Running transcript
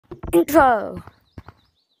Intro.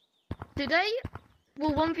 Today,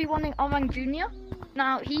 we're 1v1ing Arang Jr.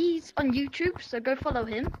 Now, he's on YouTube, so go follow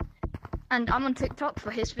him. And I'm on TikTok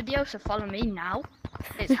for his video, so follow me now.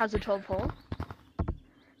 It's Hazard12 Hall.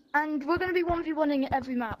 And we're going to be 1v1ing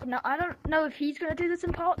every map. Now, I don't know if he's going to do this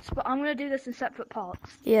in parts, but I'm going to do this in separate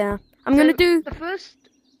parts. Yeah. I'm going to do... The first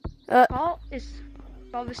part is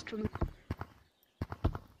farthest from...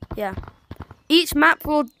 Yeah. Each map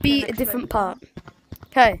will be a different part.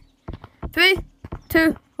 Okay. 3,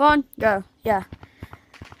 2, 1, go. Yeah.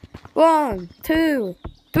 1, 2,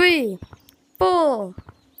 3, 4,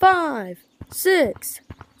 5, 6,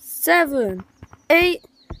 7, 8,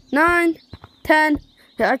 9, 10.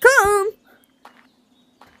 Here I come.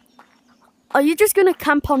 Are you just gonna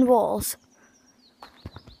camp on walls?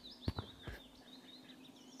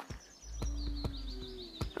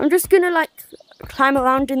 I'm just gonna like climb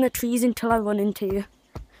around in the trees until I run into you.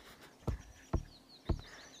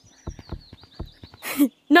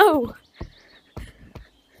 No.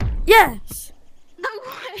 Yes. No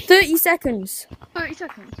way. 30 seconds. 30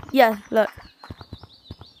 seconds. Yeah, look.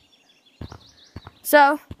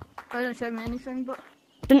 So. I don't show me anything, but...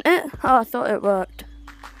 Didn't it? Oh, I thought it worked.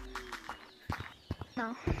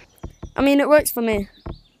 No. I mean, it works for me.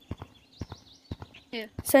 Yeah.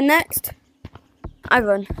 So next, I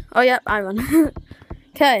run. Oh, yep, I run.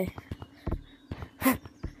 Okay. 1,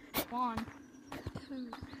 2,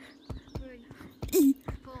 3,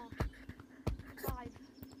 4, 5,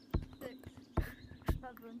 6,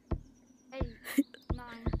 7, 8, 9,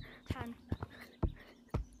 10.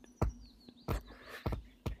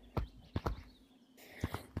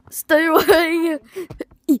 Stay away.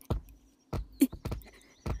 Go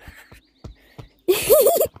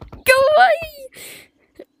away.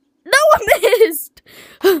 No, I missed.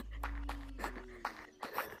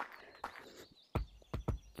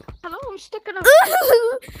 Hello, I'm stuck in a...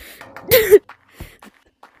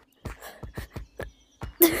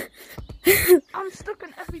 I'm stuck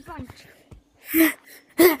in every branch.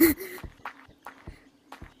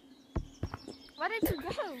 Where did you go?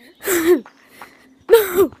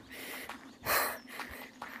 No.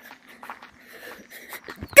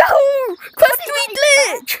 Go. Quest tweet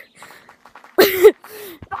glitch.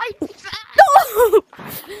 No.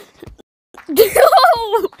 No.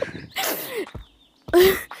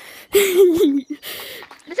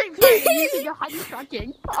 This ain't fair. You're using your hand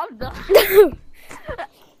tracking. I'm done.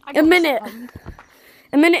 A minute.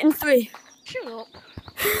 A minute and 3. Shut up.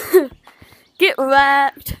 Get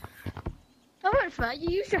wrecked. That wasn't fair. You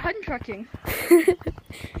used your hand tracking.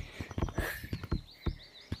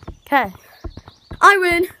 Okay. I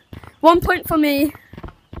win. 1 point for me.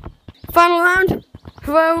 Final round.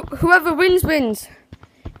 Whoever wins, wins.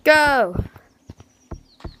 Go.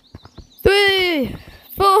 3,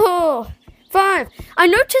 4, 5. I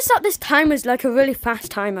noticed that this timer is like a really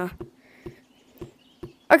fast timer.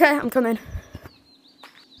 Okay, I'm coming.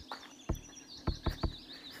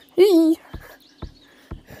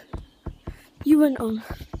 You went on.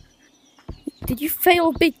 Did you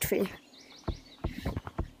fail Big Tree?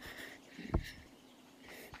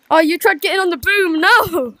 Oh, you tried getting on the boom.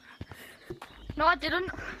 No. No, I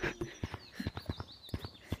didn't.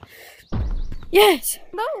 Yes.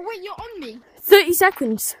 No, wait, you're on me. 30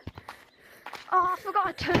 seconds. Oh, I forgot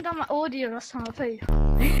I turned down my audio last time I played.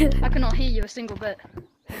 I cannot hear you a single bit.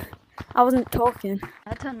 I wasn't talking.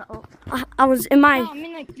 I turned that up. I was in my... No, I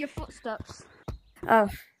mean like your footsteps. Oh.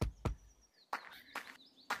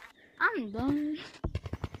 I'm done.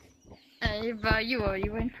 Hey, but you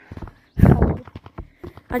win.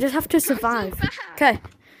 I just have to survive. Okay.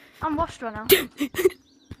 I'm washed right now.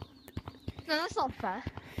 No, that's not fair.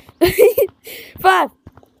 5,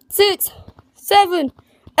 6, 7,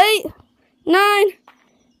 8, 9,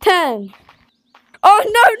 10. Oh,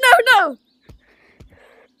 no.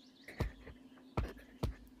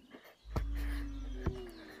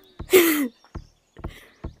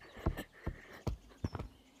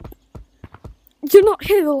 You're not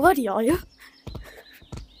here already, are you?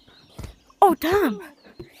 Oh, damn.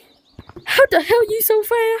 How the hell are you so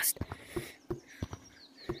fast?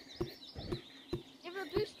 If the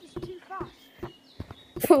boost is too fast.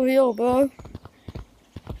 For real, bro.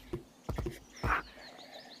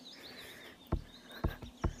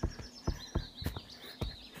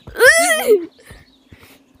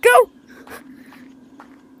 Go!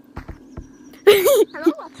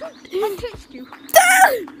 Hello, I touched you.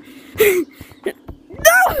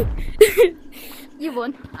 No! You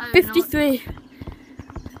won. 53.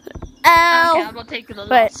 Okay, I'm not taking the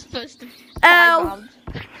last first 5 rounds.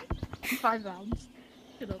 5 rounds.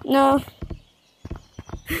 Shut up. No.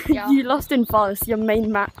 Yeah. You lost in Forest, your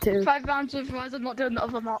main map too. 5 rounds, otherwise I'm not doing the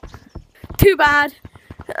other maps. Too bad.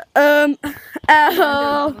 I'm doing the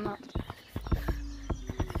other maps.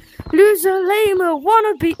 Loser, lamer,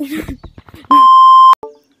 wanna be.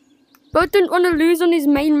 Bo didn't want to lose on his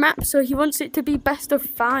main map, so he wants it to be best of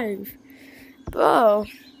 5. Bo.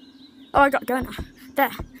 Oh, I got going now.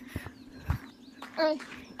 There. Wait,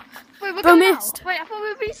 we're Bo going missed. now. Wait, I thought we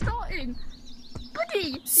were restarting.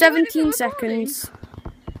 Buddy! 17 seconds.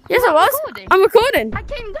 Yes, I was. Recording? I'm recording. I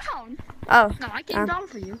came down. Oh, No, I came down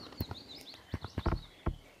for you.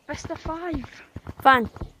 Best of 5. fine.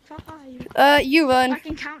 5. You run. I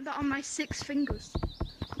can count that on my 6 fingers.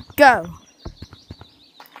 Go.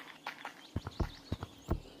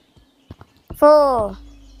 4,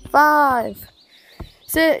 5,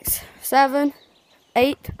 6, 7,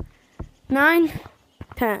 8, 9,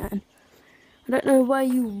 10. I don't know where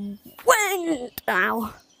you went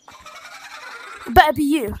now. It better be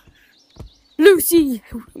you. Lucy,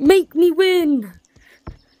 make me win.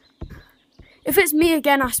 If it's me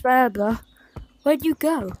again, I swear, bro. Where'd you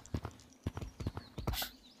go?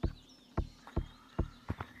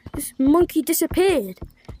 This monkey disappeared.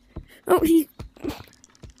 Oh, he...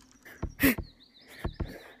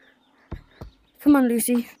 Come on,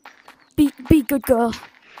 Lucy. Be good girl.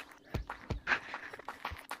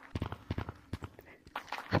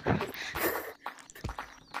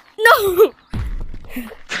 No!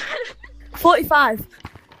 45.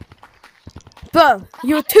 Bro,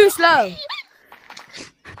 you're too slow.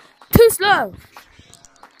 Too slow.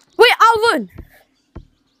 Wait, I'll run.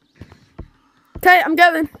 Okay, I'm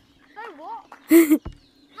going. No, what?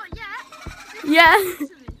 Not yet. Yeah.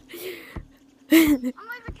 I'm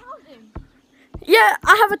not even counting. Yeah,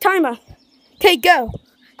 I have a timer. Okay, go.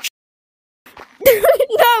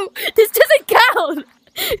 No, this doesn't count.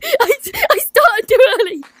 I started too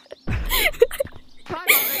early. Right,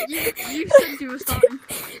 you said you were starting.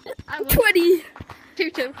 I won. 20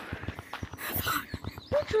 2-2.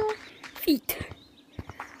 feet.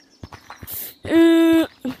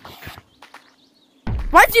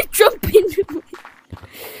 Why'd you jump into me?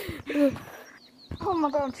 Oh my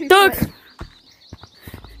god, I'm too Doug! sweaty.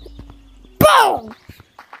 Boom!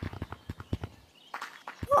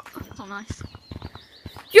 That's not nice.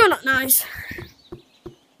 You're not nice.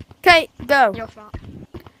 Okay, go. You're fat.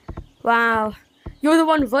 Wow. You're the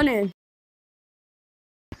one running.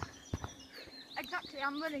 Exactly,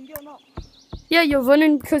 I'm running, you're not. Yeah, you're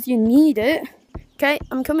running because you need it. Okay,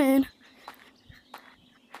 I'm coming.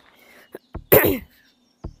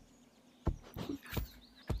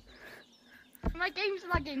 My game's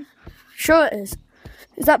lagging. Sure it is.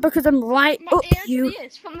 Is that because I'm right My up ear you? actually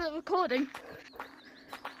is from the recording.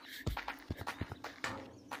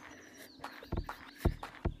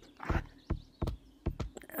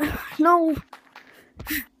 No.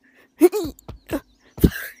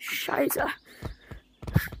 Scheiße.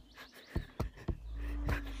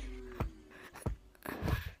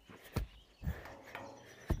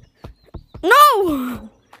 No!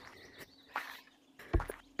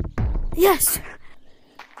 Yes.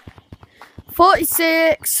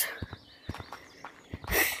 46.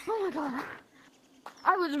 Oh my god.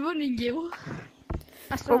 I was running you.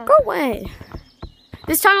 I Oh, swear. go away.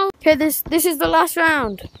 This time, okay, this is the last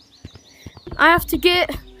round. I have to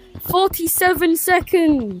get 47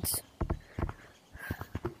 seconds.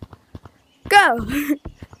 Go.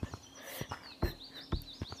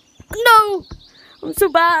 No, I'm so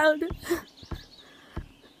bad.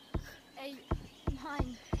 8,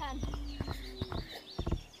 9, 10.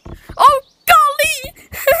 Oh, golly.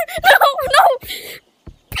 No.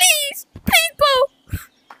 Please, Bo.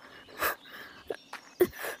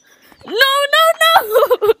 No. Bo.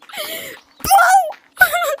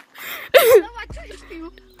 No, I touched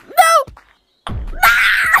you. No.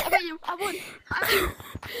 I got you. I won.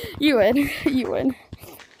 You win.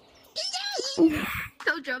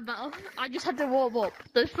 Don't jump battle. I just had to warm up.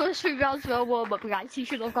 The first 3 rounds were a warm up, guys. You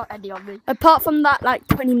should have got any on me. Apart from that, like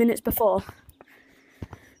 20 minutes before.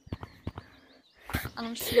 And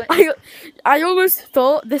I'm sweating. I almost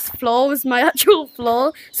thought this floor was my actual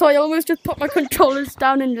floor, so I almost just put my controllers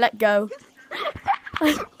down and let go.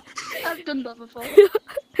 I've done that before.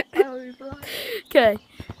 Okay.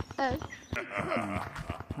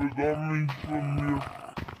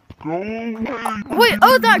 Go away. Wait,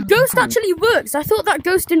 oh, that ghost actually works. I thought that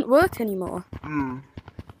ghost didn't work anymore. No.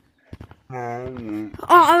 Oh,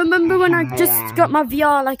 I remember when I just got my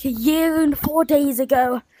VR like a year and 4 days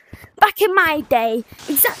ago. Back in my day,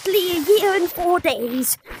 exactly a year and 4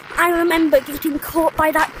 days, I remember getting caught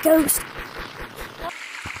by that ghost.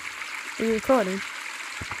 Are you recording?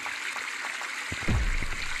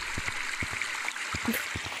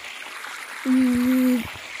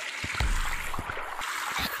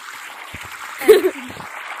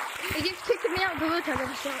 We will tell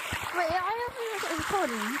them so. Wait, I have a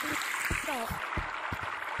recording. Stop.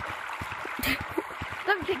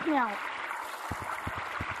 Don't kick me out.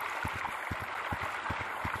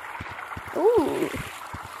 Ooh.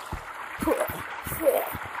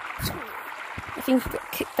 I think he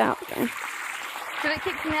got kicked out again. So it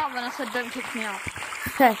kicked me out when I said don't kick me out.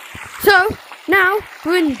 Okay. So now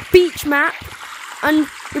we're in beach map, and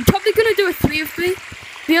we're probably gonna do a 3 of 3.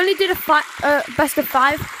 We only did a best of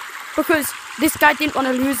 5 because this guy didn't want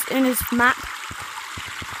to lose in his map.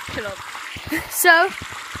 Shut up. So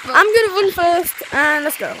I'm gonna run first, and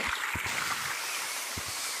let's go.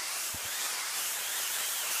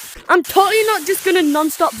 I'm totally not just gonna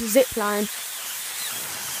non-stop zip line.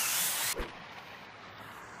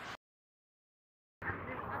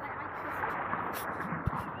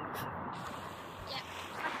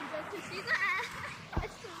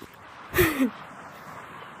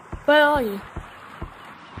 Where are you?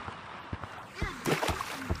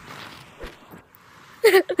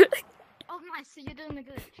 Oh, nice. So you're doing the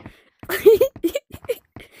glitch.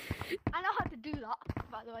 I know how to do that,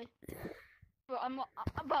 by the way. But I'm not.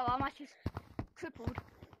 Well, I'm actually crippled.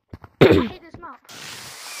 I hate this map.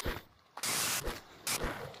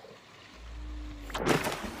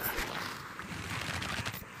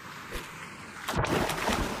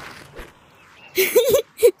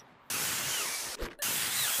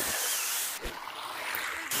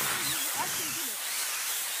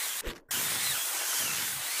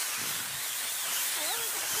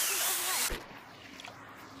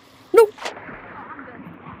 No.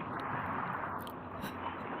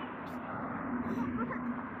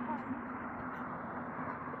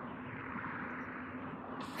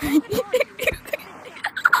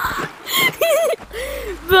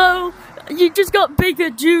 Bro, you just got bigger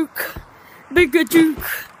juke. Bigger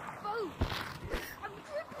juke.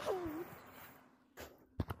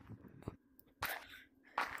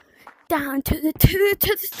 Down to the 2,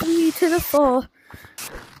 to the 3, to the 4.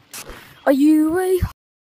 Are you a...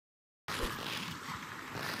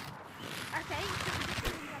 Okay,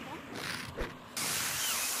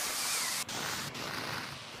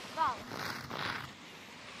 wow.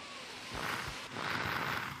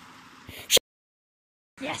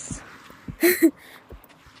 Yes. No!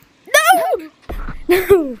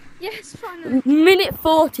 No! Yes, finally. Minute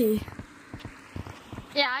 40.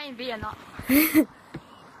 Yeah, I ain't being that.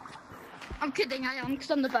 I'm kidding, I am, because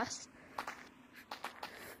I'm the best.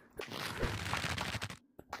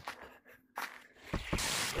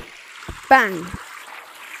 Bang.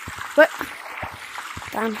 What?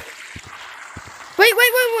 Bang. Wait.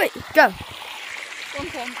 Go. 1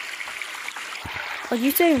 point. Are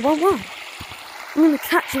you saying 1-1? I'm gonna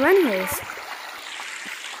catch you anyways.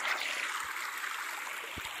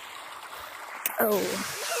 Oh.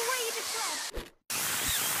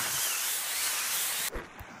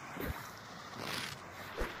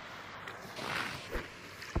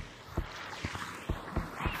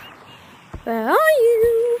 Where are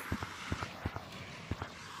you?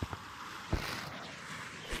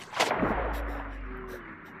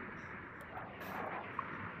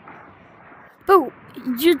 Oh,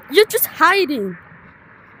 you're just hiding.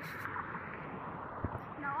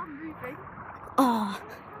 No, I'm moving. Oh,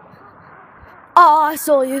 I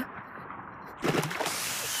saw you.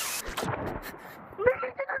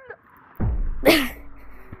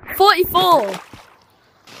 44. I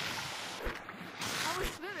was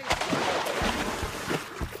swimming.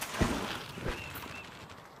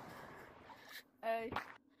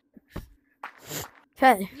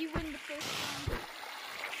 Okay. You win the first round.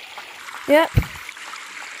 Yep.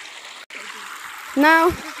 Now.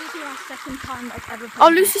 This is your second time I've ever played. Oh,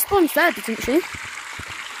 Lucy spawn's there, didn't she?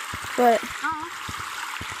 Wait.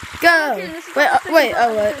 Go. Okay, this is Wait. the second Wait. time Oh,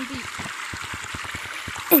 I've wait. been beat.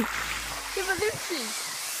 Give a Lucy.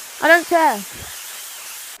 I don't care.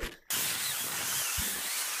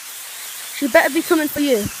 She better be coming for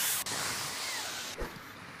you.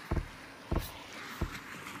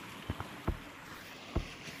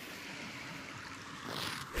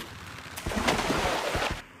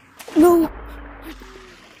 No.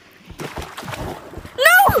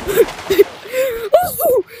 No!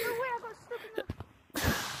 Oh!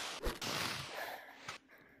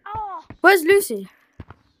 Where's Lucy?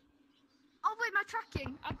 Oh wait, my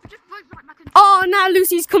tracking. I just broke my control. Oh, now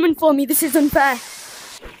Lucy's coming for me. This is unfair.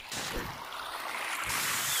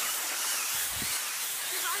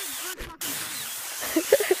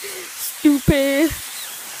 Stupid.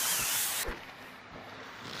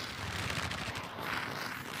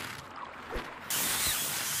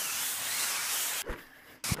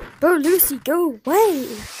 Bro, Lucy, go away.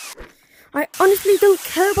 I honestly don't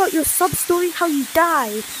care about your sub story, how you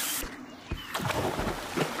died.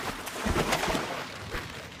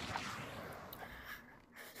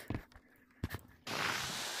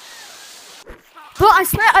 But I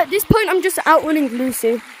swear, at this point, I'm just outrunning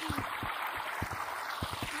Lucy.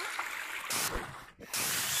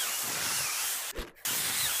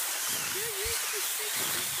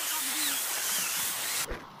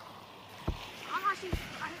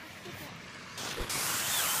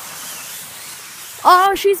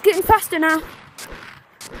 Oh, she's getting faster now.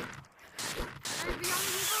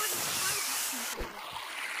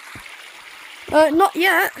 Not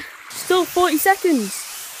yet. Still 40 seconds.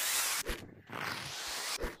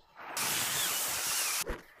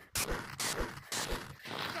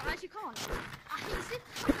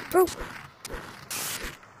 Bro.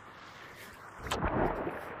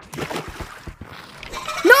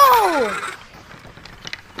 No!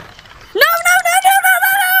 No, no, no, no, no,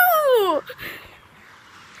 no, no!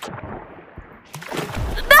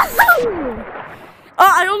 No!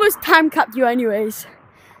 Oh, I almost time capped you anyways.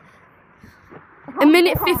 A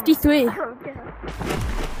minute 53. Okay.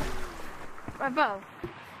 Right, Bo.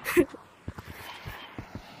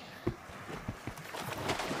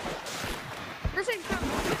 This ain't good.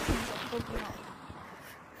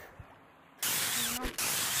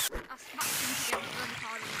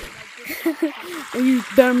 You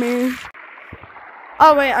dummy.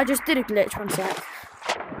 Oh wait, I just did a glitch, 1 sec.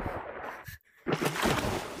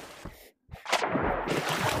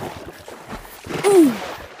 Ooh.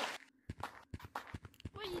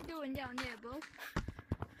 What are you doing down there, Bo?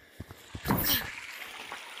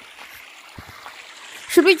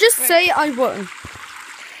 Should we just say I won?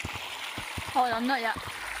 Hold on, not yet.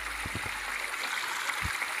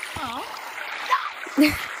 Oh.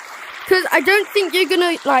 Because I don't think you're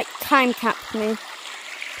gonna like time cap me. Oh,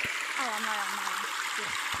 I'm not.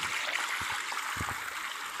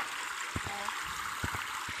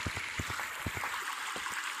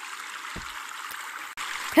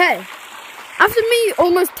 Hey, after me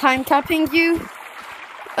almost time capping you,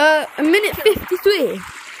 a minute 53.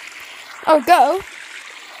 Oh, go.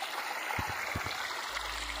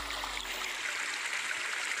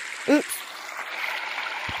 Oops.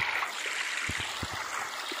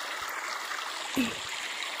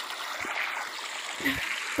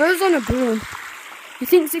 Bro's on a broom. He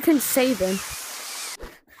thinks he can save him.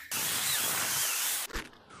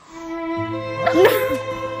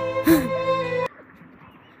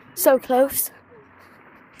 So close.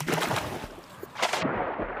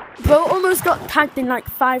 Bro almost got tagged in like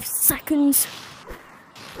 5 seconds.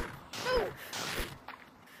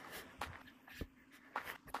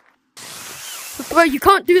 Bro, you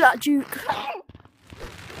can't do that, Duke.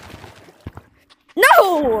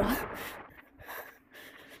 No!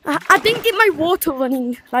 I didn't get my water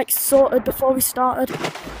running, like, sorted before we started.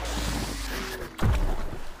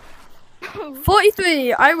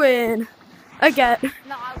 43, I win. Again.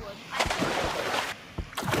 No, I would.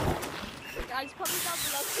 Guys, comment down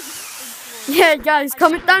below. Yeah, guys,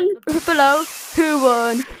 comment down below who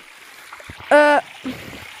won.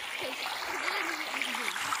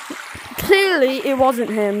 Clearly it wasn't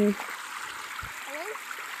him.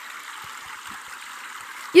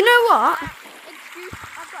 You know what?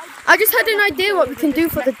 I just had an idea what we can do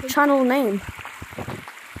for the channel name.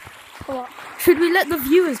 What? Should we let the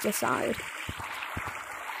viewers decide?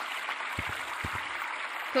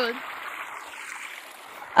 Good.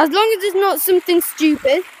 As long as it's not something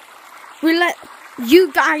stupid, we let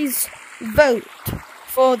you guys vote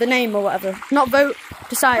for the name or whatever. Not vote,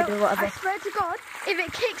 decide or whatever. I swear to God, if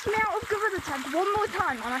it kicks me out of Gorilla Tag one more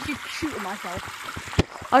time, I'm actually shooting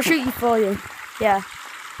myself. I'll shoot you for you. Yeah.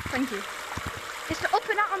 Thank you. It's the up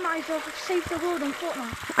and atomizer of Save the World on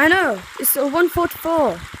Fortnite. I know. It's a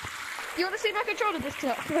 144. You want to see my controller this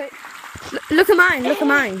time? Wait. Look at mine. Look at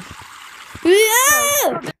mine.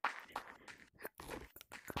 Yeah!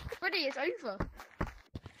 Ready, it's over.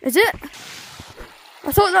 Is it?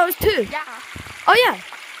 I thought that was 2. Yeah. Oh yeah.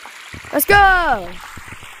 Let's go.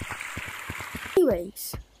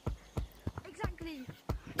 Anyways. Exactly.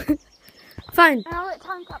 Fine. Now let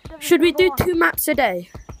time cap every Should we single do one. 2 maps a day?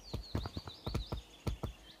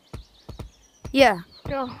 Yeah.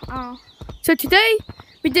 Go. Oh. So today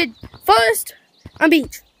we did forest and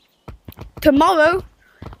beach. Tomorrow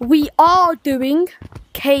we are doing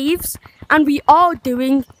caves and we are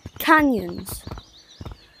doing canyons.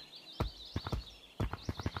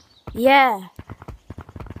 Yeah.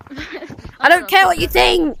 I don't care what you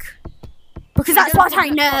think, because that's what I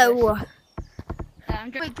know.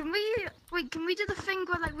 Wait, can we do the thing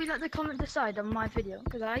where like we let the comment decide on my video?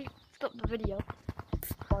 Because I stopped the video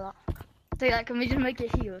for that. So like, can we just make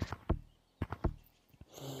it heels?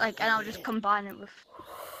 Like, and I'll just combine it with.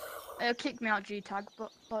 It'll kick me out G-tag,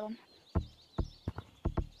 but hold on.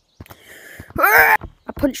 I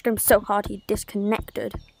punched him so hard he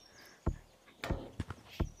disconnected.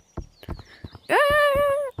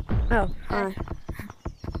 Oh, hi.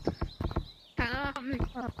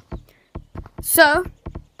 So,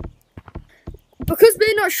 because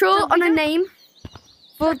we're not sure on a name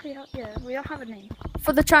Yeah, we don't have a name.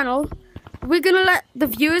 for the channel, we're gonna let the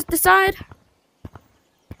viewers decide.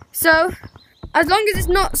 So, as long as it's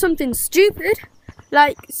not something stupid,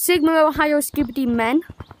 like Sigma Ohio Skibidi Men,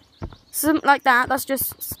 something like that, that's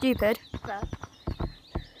just stupid. Yeah.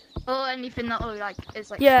 Or anything that like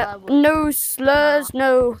is like Yeah, no slurs,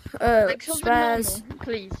 no like something swears. normal,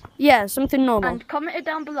 please. Yeah, something normal. And comment it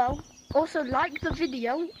down below. Also like the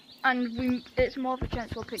video, and it's more of a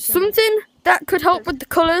chance we'll pick Something that could help with the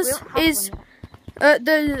colours is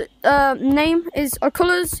the name is our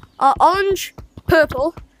colours are orange,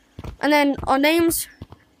 purple, and then our names.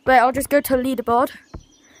 Wait, I'll just go to leaderboard,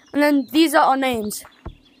 and then these are our names.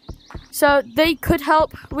 So they could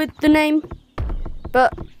help with the name,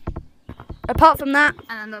 but apart from that,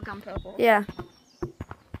 And then look, I'm purple. yeah.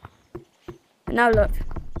 And now look,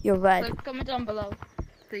 you're red. So comment down below,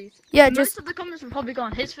 please. Yeah, Most of the comments will probably go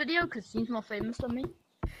on his video because he's more famous than me.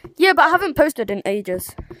 Yeah, but I haven't posted in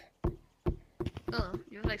ages. Oh,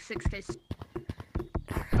 you have like 6K.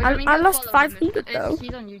 I lost 500 though.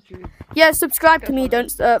 He's on YouTube. Yeah, subscribe to me.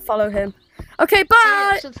 Don't follow him. Okay,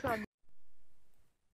 bye. Subscribe.